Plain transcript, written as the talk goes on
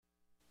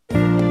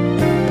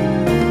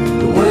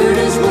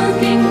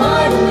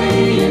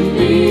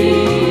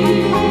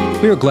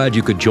are glad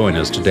you could join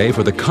us today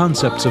for the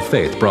Concepts of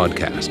Faith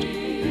broadcast.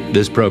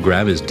 This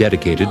program is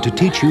dedicated to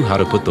teach you how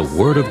to put the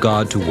Word of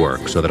God to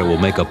work so that it will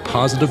make a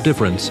positive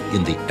difference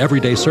in the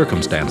everyday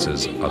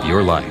circumstances of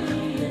your life.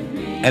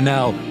 And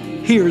now,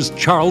 here's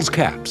Charles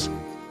Capps.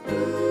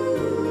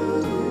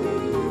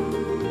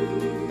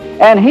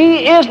 And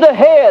He is the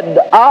head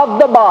of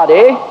the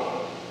body,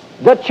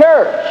 the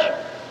church.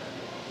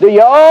 Do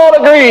you all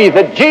agree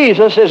that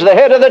Jesus is the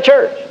head of the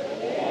church?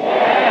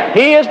 Yes.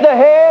 He is the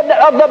head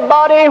of the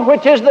body,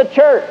 which is the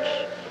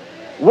church.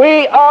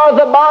 We are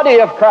the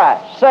body of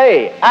Christ.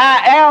 Say,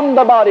 I am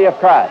the body of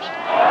Christ.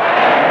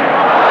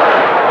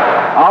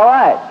 All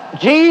right.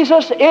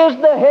 Jesus is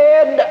the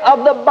head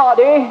of the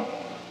body,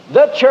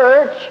 the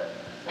church,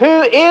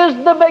 who is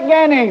the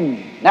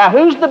beginning. Now,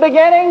 who's the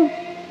beginning?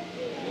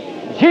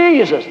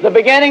 Jesus. The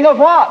beginning of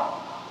what?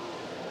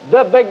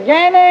 The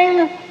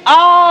beginning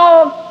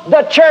of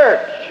the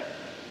church.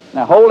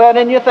 Now, hold that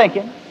in your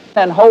thinking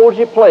and hold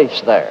your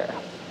place there.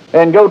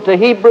 And go to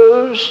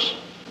Hebrews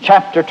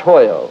chapter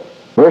 12.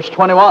 Verse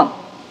 21.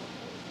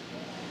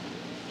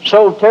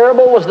 So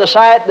terrible was the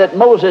sight that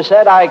Moses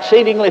said, I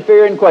exceedingly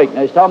fear and quake.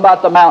 Now he's talking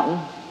about the mountain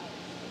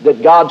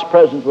that God's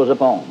presence was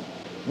upon.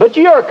 But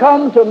ye are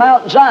come to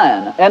Mount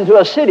Zion, and to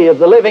a city of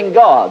the living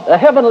God, a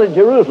heavenly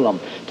Jerusalem,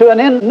 to an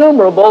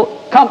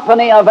innumerable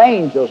company of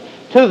angels,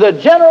 to the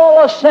general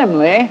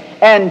assembly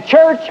and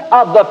church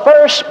of the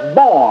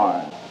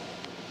firstborn,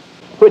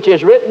 which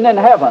is written in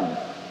heaven,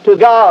 to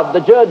God,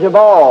 the judge of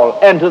all,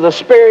 and to the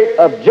spirit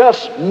of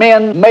just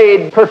men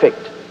made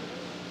perfect.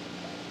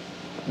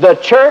 The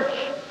church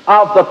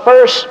of the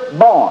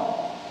firstborn.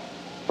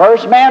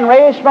 First man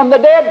raised from the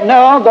dead?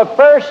 No, the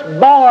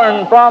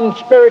firstborn from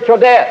spiritual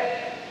death.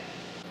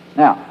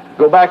 Now,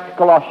 go back to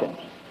Colossians,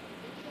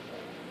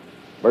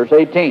 verse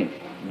 18.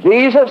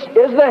 Jesus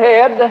is the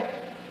head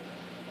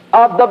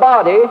of the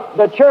body,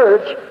 the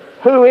church,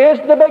 who is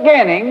the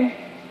beginning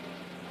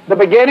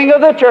of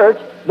the church,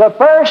 the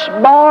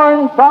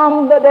firstborn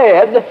from the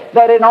dead,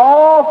 that in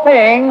all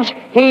things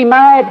he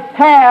might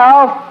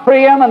have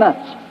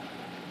preeminence.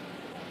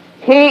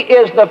 He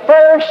is the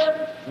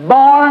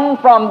firstborn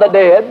from the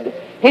dead.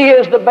 He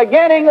is the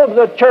beginning of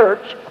the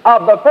church,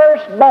 of the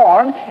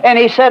firstborn, and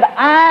he said,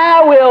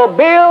 I will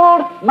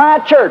build my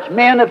church.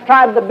 Men have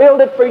tried to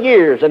build it for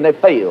years, and they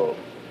failed.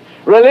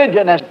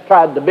 Religion has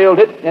tried to build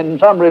it, and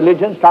some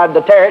religions tried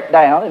to tear it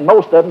down, and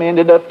most of them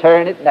ended up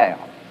tearing it down.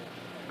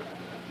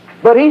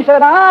 But he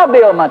said, I'll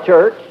build my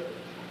church,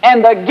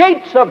 and the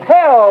gates of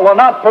hell will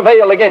not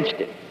prevail against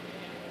it.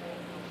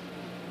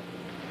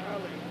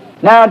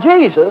 Now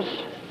Jesus,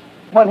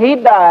 when he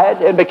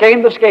died and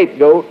became the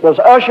scapegoat, was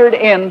ushered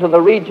into the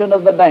region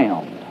of the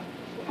damned.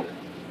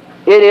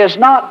 It is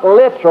not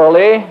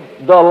literally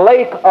the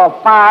lake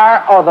of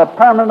fire or the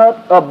permanent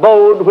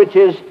abode which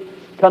is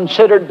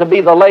considered to be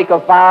the lake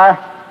of fire,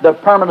 the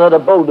permanent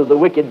abode of the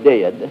wicked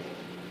dead.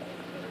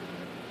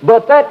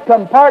 But that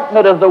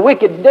compartment of the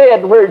wicked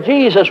dead where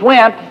Jesus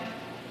went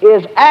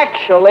is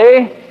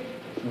actually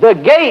the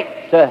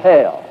gate to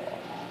hell.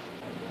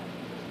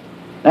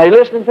 Now, you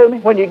listening to me?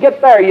 When you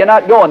get there, you're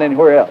not going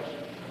anywhere else,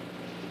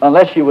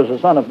 unless you was the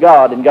Son of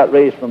God and got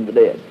raised from the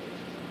dead.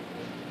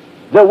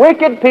 The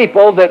wicked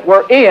people that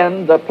were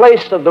in the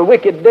place of the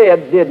wicked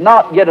dead did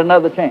not get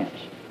another chance.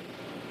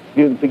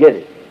 You can forget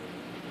it.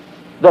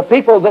 The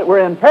people that were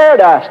in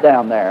paradise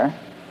down there,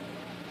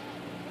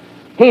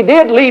 he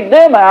did lead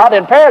them out,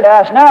 and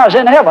paradise now is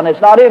in heaven.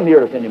 It's not in the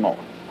earth anymore.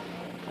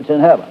 It's in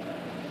heaven.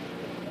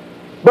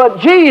 But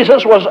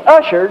Jesus was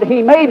ushered.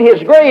 He made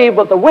his grave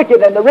with the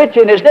wicked and the rich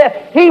in his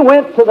death. He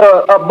went to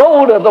the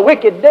abode of the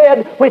wicked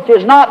dead, which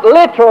is not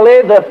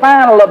literally the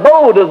final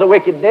abode of the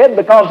wicked dead,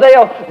 because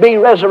they'll be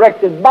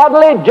resurrected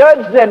bodily,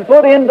 judged, and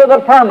put into the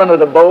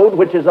permanent abode,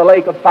 which is a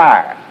lake of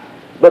fire.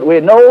 But we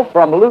know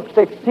from Luke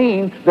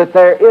 16 that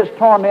there is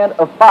torment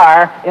of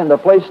fire in the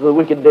place of the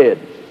wicked dead.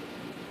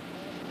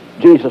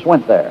 Jesus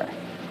went there.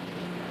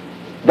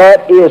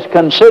 That is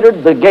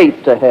considered the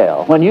gate to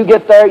hell. When you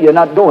get there, you're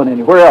not going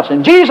anywhere else.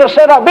 And Jesus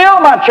said, I'll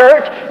build my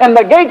church, and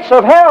the gates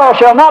of hell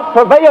shall not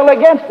prevail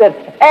against it.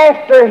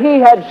 After he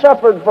had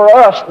suffered for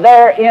us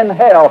there in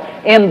hell,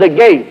 in the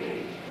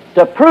gate,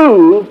 to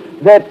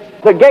prove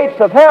that the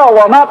gates of hell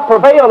will not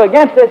prevail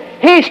against it,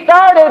 he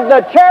started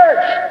the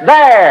church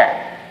there.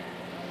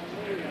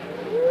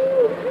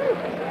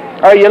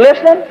 Are you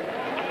listening?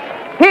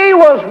 He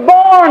was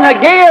born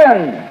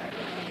again.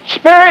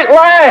 Spirit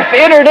life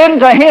entered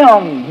into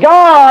him.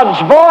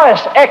 God's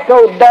voice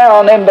echoed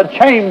down in the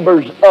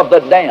chambers of the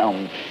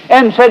damned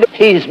and said,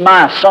 He's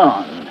my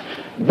son.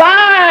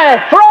 Thy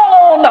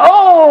throne,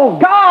 O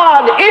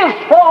God, is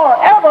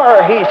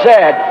forever, he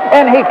said.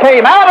 And he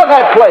came out of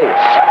that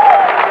place.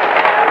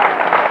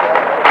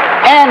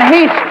 And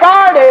he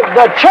started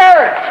the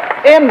church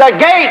in the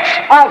gates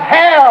of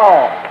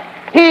hell.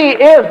 He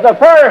is the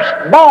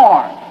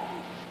firstborn.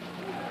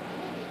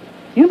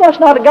 You must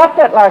not have got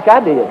that like I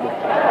did.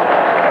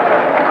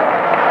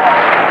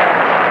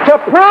 To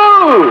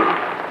prove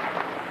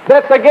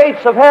that the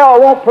gates of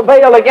hell won't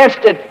prevail against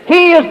it.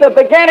 He is the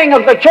beginning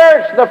of the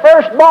church, the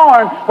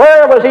firstborn.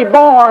 Where was he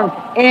born?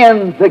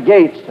 In the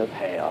gates of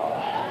hell.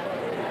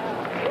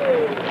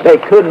 They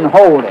couldn't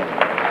hold him.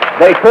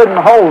 They couldn't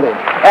hold him.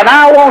 And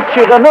I want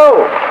you to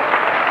know,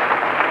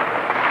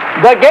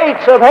 the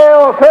gates of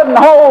hell couldn't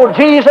hold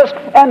Jesus,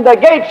 and the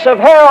gates of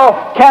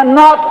hell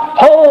cannot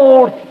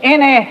hold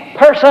any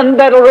person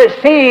that will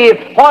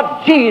receive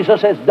what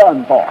Jesus has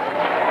done for him.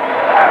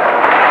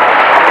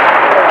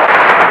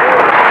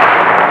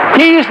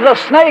 He's the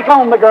snake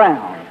on the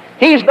ground.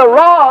 He's the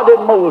rod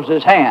in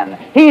Moses' hand.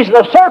 He's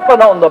the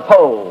serpent on the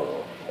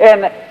pole.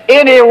 And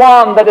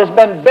anyone that has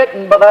been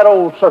bitten by that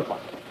old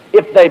serpent,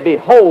 if they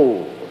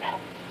behold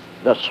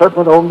the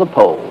serpent on the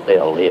pole,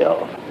 they'll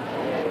live.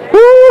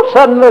 Woo,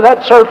 suddenly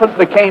that serpent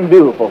became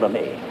beautiful to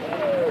me.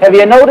 Have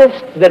you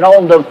noticed that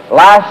on the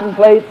license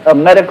plate of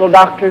medical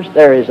doctors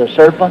there is a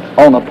serpent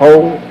on a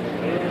pole?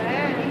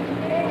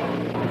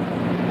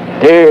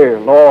 Dear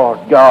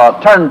Lord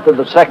God, turn to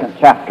the 2nd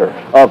chapter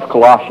of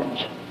Colossians.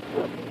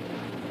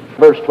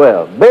 Verse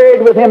 12.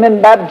 Buried with him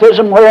in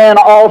baptism, wherein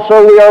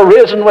also we are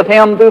risen with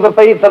him through the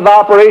faith of the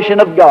operation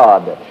of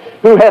God,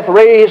 who hath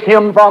raised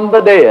him from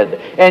the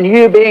dead. And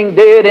you being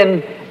dead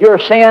in your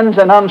sins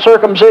and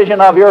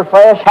uncircumcision of your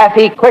flesh, hath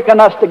he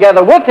quickened us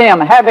together with him,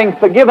 having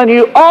forgiven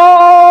you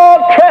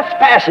all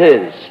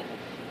trespasses.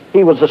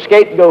 He was the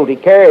scapegoat. He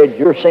carried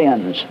your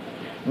sins,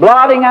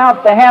 blotting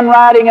out the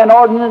handwriting and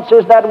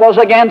ordinances that was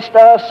against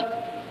us,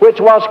 which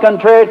was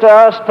contrary to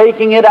us,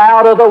 taking it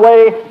out of the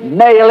way,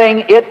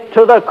 nailing it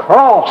to the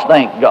cross,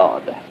 thank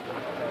God.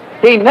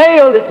 He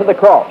nailed it to the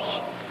cross.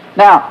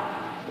 Now,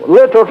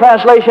 literal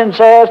translation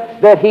says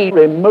that he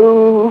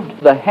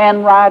removed the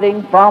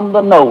handwriting from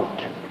the note.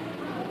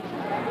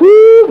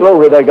 Woo,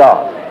 glory to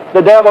God.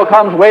 The devil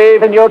comes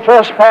waving your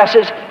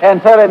trespasses and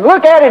telling,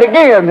 look at it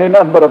again. There's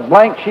nothing but a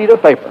blank sheet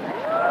of paper.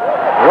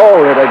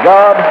 Glory to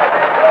God.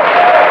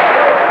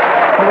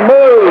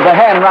 Remove the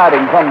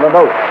handwriting from the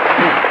note.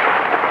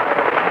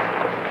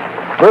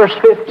 Verse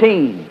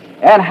 15,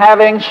 and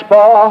having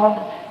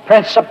spoiled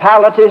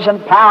principalities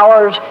and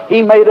powers,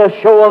 he made a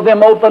show of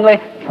them openly,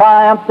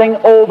 triumphing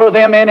over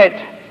them in it.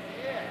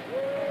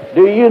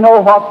 Do you know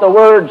what the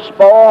word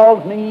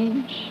spoiled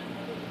means?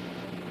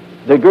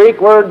 The Greek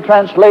word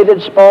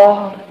translated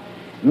spoiled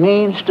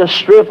means to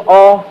strip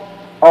off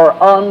or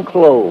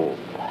unclothe.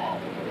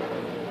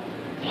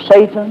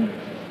 Satan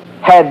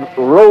had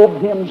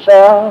robed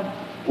himself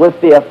with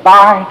the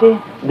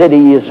authority that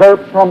he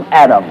usurped from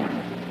Adam.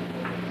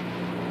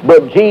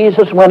 But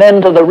Jesus went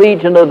into the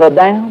region of the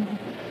damned,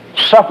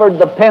 suffered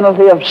the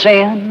penalty of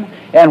sin,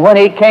 and when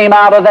he came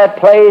out of that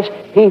place,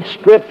 he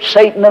stripped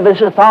Satan of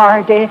his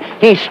authority.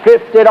 He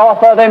stripped it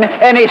off of him,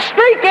 and he's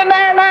streaking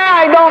there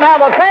now. He don't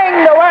have a thing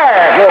to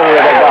wear. Glory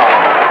to God.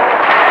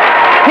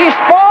 He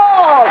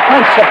spoiled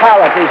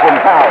principalities and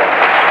powers.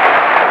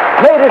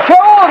 Made a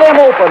show of them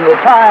openly,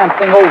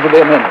 triumphing over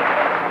them in it.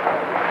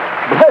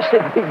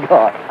 Blessed be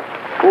God.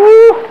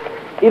 Woo!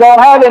 He don't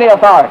have any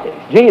authority.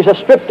 Jesus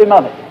stripped him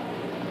of it.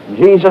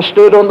 Jesus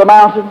stood on the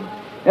mountain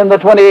in the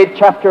 28th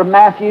chapter of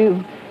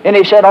Matthew, and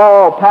he said,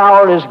 all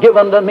power is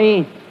given to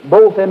me,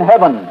 both in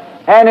heaven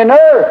and in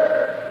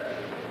earth.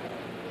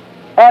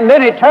 And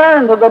then he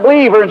turned to the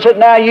believer and said,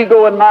 now you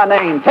go in my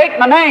name. Take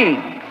my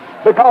name,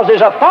 because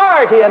there's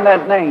authority in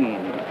that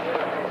name.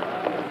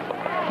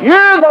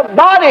 You're the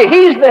body,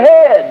 he's the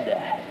head.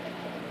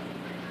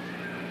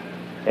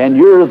 And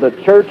you're the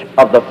church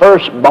of the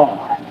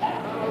firstborn.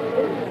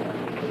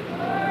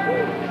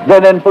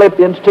 Then in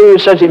Philippians 2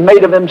 it says he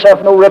made of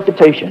himself no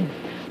reputation.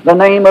 The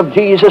name of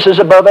Jesus is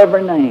above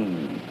every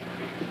name.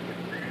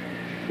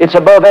 It's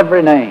above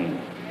every name.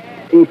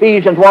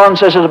 Ephesians 1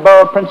 says it's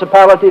above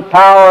principality,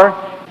 power,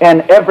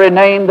 and every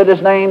name that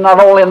is named, not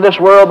only in this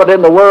world, but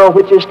in the world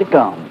which is to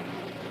come.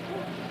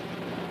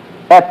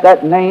 At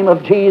that name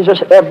of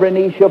Jesus, every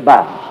knee shall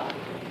bow.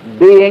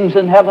 Beings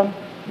in heaven,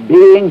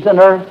 beings in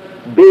earth,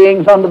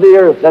 beings under the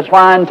earth. That's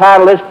why I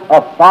entitled this,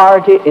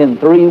 Authority in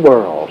Three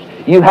Worlds.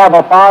 You have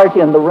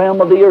authority in the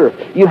realm of the earth.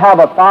 You have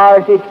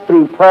authority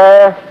through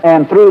prayer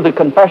and through the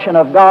confession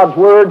of God's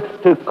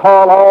Word to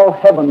call all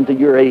heaven to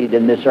your aid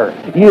in this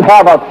earth. You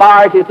have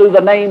authority through the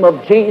name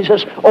of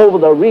Jesus over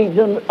the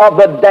region of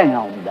the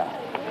damned.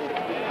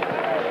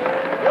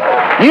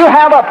 You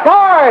have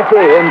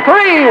authority in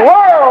three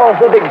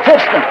worlds of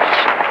existence.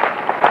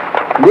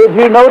 Did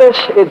you notice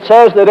it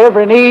says that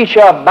every knee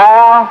shall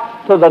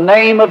bow to the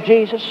name of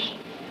Jesus?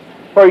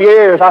 For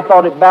years I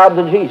thought it bowed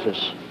to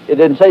Jesus. It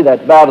didn't say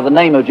that. Bow to the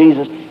name of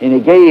Jesus, and he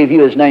gave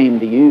you his name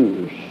to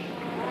use.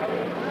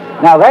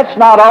 Now that's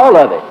not all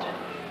of it.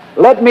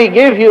 Let me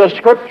give you a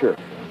scripture.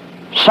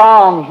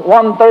 Psalms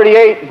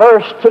 138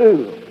 verse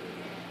 2.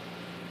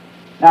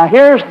 Now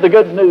here's the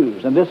good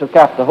news, and this will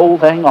cap the whole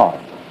thing off.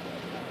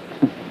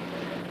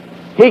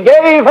 He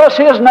gave us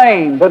his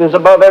name that is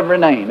above every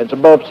name. It's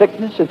above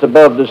sickness, it's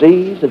above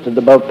disease, it's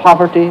above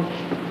poverty.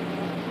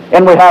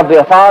 And we have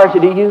the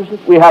authority to use it.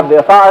 We have the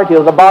authority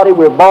of the body.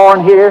 We're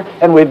born here,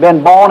 and we've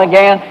been born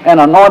again and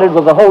anointed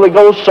with the Holy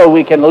Ghost so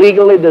we can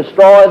legally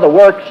destroy the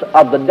works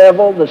of the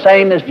devil, the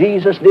same as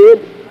Jesus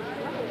did.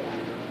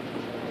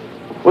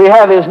 We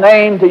have His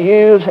name to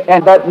use,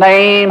 and that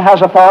name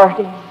has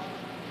authority.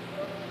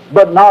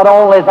 But not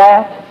only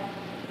that,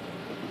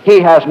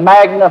 He has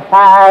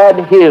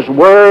magnified His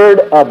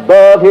word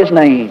above His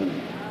name.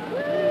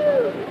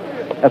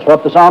 That's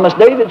what the psalmist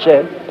David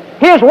said.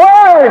 His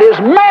word is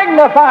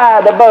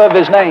magnified above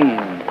His name.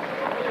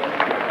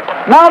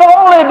 Not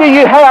only do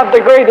you have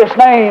the greatest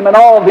name in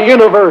all the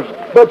universe,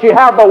 but you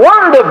have the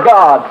Word of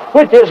God,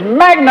 which is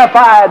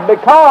magnified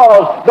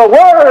because the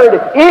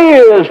Word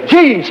is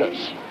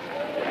Jesus.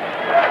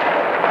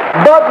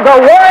 But the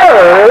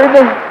Word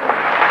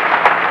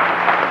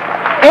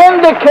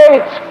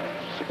indicates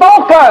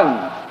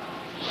spoken,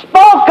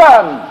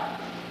 spoken,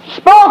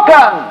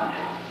 spoken.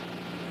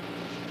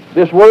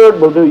 This Word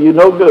will do you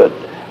no good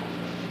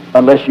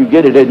unless you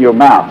get it in your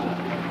mouth.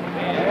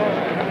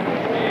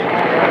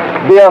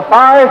 The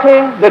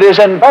authority that is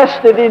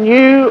invested in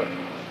you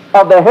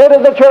of the head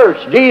of the church,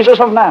 Jesus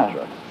of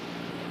Nazareth,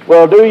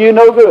 will do you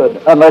no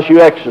good unless you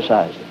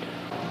exercise it.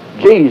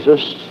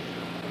 Jesus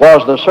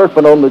was the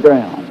serpent on the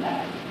ground.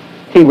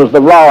 He was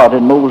the rod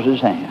in Moses'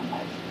 hand.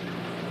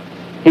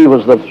 He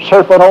was the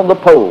serpent on the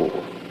pole.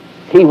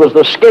 He was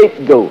the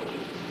scapegoat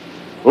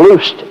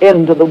loosed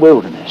into the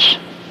wilderness.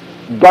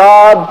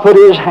 God put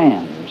His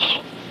hands,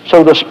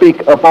 so to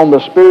speak, upon the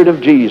Spirit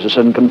of Jesus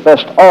and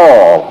confessed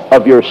all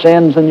of your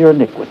sins and your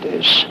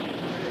iniquities.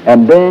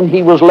 And then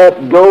He was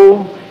let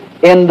go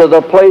into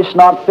the place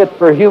not fit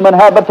for human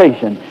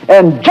habitation.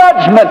 And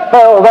judgment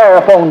fell there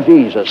upon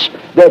Jesus,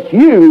 that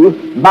you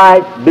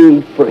might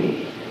be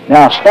free.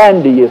 Now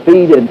stand to your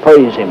feet and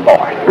praise Him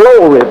for it.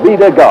 Glory be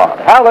to God.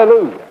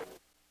 Hallelujah.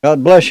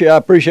 God bless you. I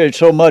appreciate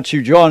so much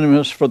you joining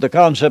us for the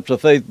Concepts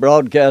of Faith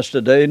broadcast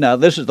today. Now,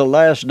 this is the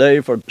last day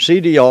for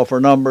CD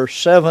offer number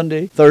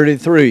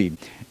 7033.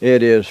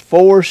 It is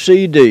 4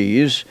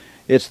 CDs.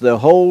 It's the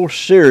whole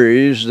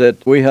series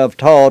that we have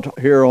taught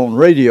here on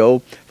radio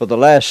for the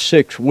last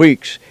 6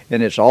 weeks,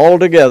 and it's all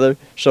together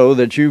so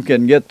that you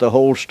can get the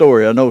whole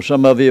story. I know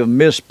some of you have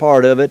missed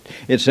part of it.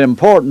 It's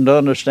important to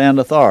understand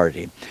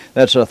authority.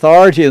 That's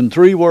Authority in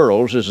Three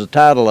Worlds is the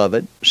title of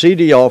it.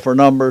 CD offer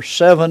number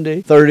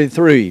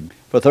 7033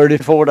 for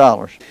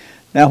 $34.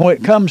 Now, when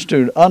it comes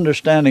to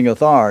understanding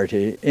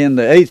authority, in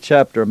the 8th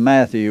chapter of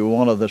Matthew,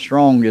 one of the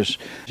strongest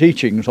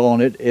teachings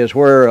on it is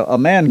where a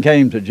man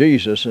came to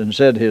Jesus and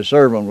said his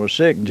servant was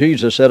sick. And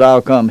Jesus said,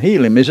 I'll come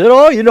heal him. He said,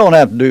 oh, you don't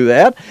have to do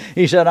that.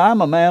 He said,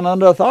 I'm a man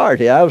under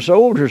authority. I have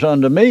soldiers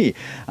under me.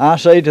 I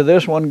say to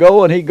this one,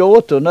 go, and he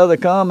goeth, to another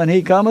come, and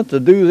he cometh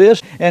to do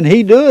this, and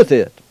he doeth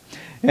it.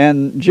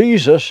 And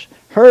Jesus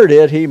heard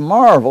it. He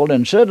marveled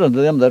and said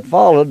unto them that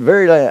followed,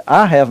 verily,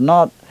 I have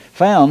not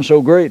found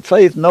so great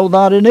faith, no,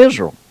 not in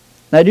Israel.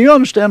 Now, do you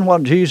understand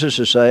what Jesus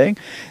is saying?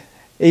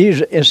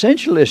 He's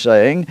essentially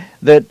saying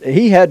that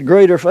he had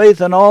greater faith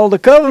than all the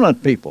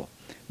covenant people,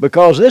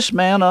 because this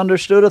man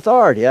understood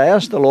authority. I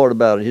asked the Lord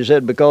about it. He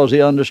said, because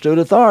he understood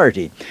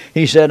authority.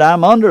 He said,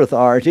 I'm under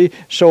authority,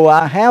 so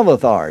I have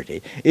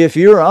authority. If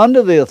you're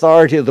under the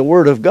authority of the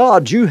Word of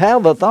God, you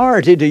have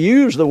authority to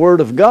use the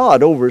Word of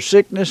God over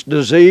sickness,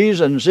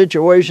 disease, and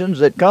situations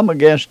that come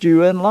against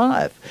you in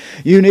life.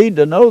 You need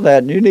to know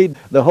that, and you need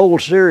the whole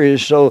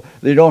series so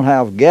you don't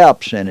have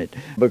gaps in it,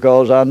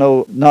 because I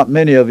know not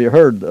many of you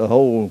heard the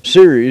whole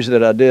series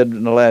that I did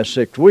in the last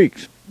 6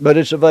 weeks. But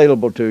it's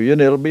available to you, and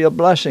it'll be a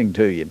blessing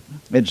to you.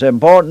 It's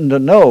important to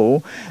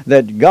know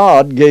that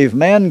God gave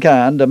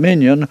mankind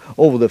dominion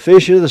over the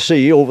fish of the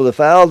sea, over the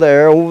fowl of the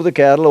air, over the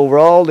cattle, over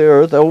all the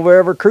earth, over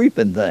every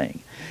creeping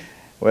thing.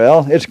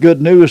 Well, it's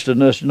good news to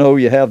us to know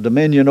you have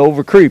dominion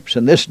over creeps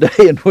in this day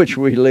in which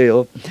we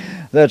live.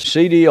 That's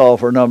CD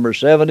offer number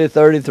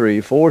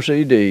 7033, 4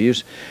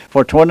 CDs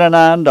for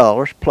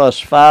 $29 plus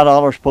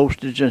 $5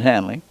 postage and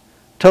handling.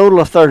 Total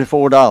of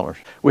 $34.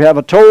 We have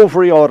a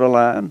toll-free order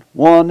line,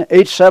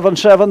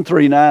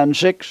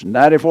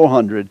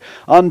 1-877-396-9400.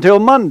 Until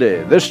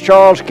Monday, this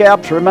Charles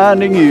Capps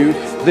reminding you,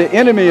 the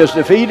enemy is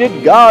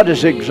defeated, God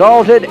is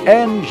exalted,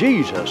 and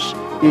Jesus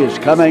is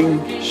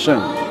coming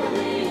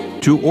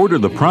soon. To order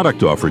the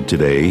product offered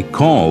today,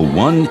 call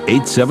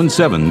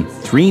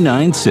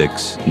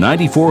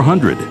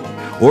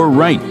 1-877-396-9400 or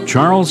write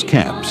Charles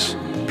Capps,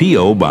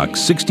 P.O. Box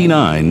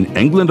 69,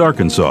 England,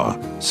 Arkansas,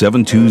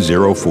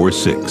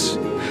 72046.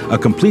 A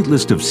complete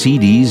list of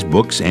CDs,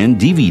 books, and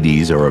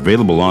DVDs are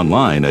available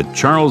online at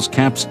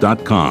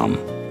charlescapps.com.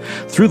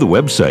 Through the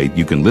website,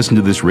 you can listen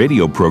to this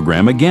radio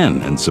program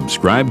again and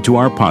subscribe to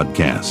our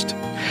podcast.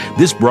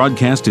 This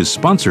broadcast is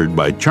sponsored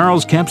by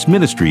Charles Capps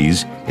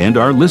Ministries and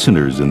our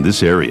listeners in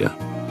this area.